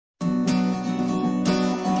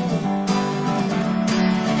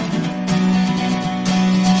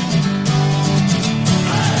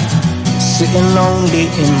Sitting lonely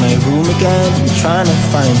in my room again, trying to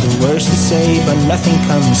find the words to say, but nothing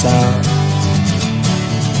comes out.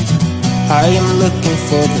 I am looking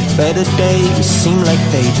for the better days, seem like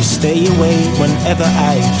they just stay away whenever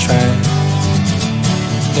I try.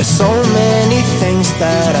 There's so many things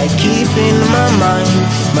that I keep in my mind.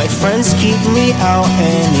 My friends keep me out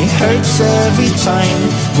and it hurts every time.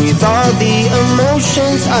 With all the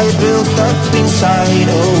emotions I built up inside,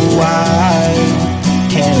 oh why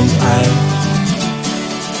can't I?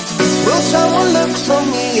 Will someone look for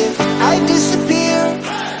me if I disappear?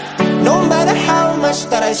 No matter how much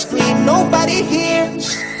that I scream, nobody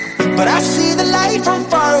hears. But I see the light from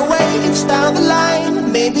far away, it's down the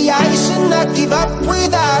line. Maybe I should not give up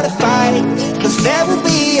without a fight, 'cause there will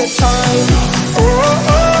be a time. Oh,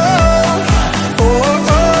 oh, oh,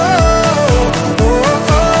 oh, oh,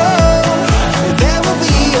 oh, oh. There will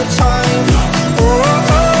be a time. Oh,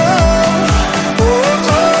 oh, oh,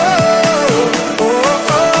 oh, oh, oh,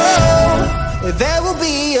 oh. There will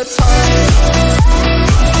be a time.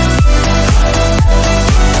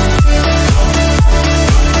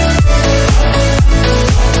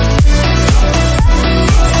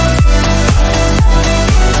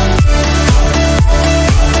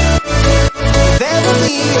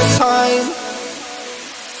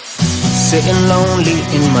 Sitting lonely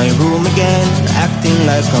in my room again, acting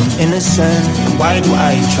like I'm innocent. Why do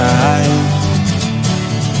I try?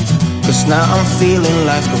 'Cause now I'm feeling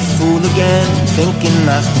like a fool again, thinking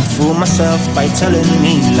I can fool myself by telling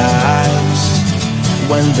me lies.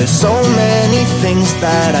 When there's so many things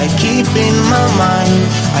that I keep in my mind,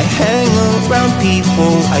 I hang around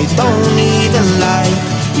people I don't even like.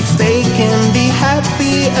 If they can be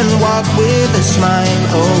happy and walk with a smile,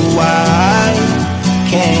 oh why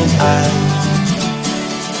can't I?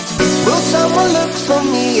 Will someone look for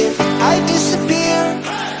me if I disappear?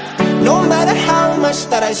 No matter how much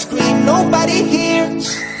that I scream, nobody hears.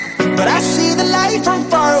 But I see the light from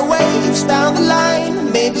far away, it's down the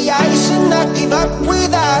line. Maybe I should not give up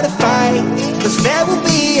without a fight, 'cause there will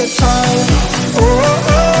be a time. Oh,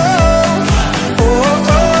 oh, oh,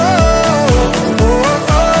 oh, oh,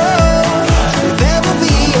 oh, oh. There will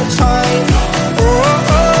be a time. Oh,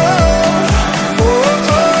 oh, oh,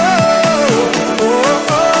 oh,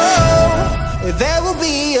 oh, oh. There will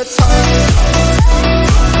be a time.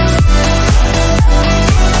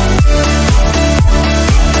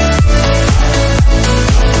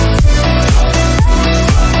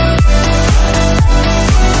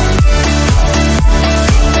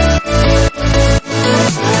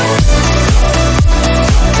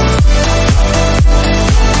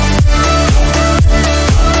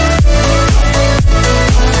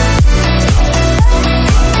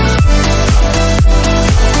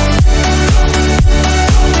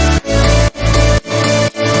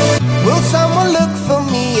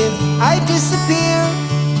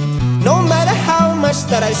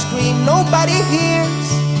 That I scream, nobody hears.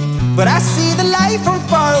 But I see the light from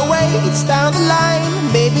far away, it's down the line.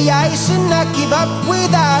 Maybe I should not give up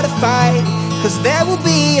without a fight, 'cause there will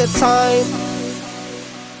be a time.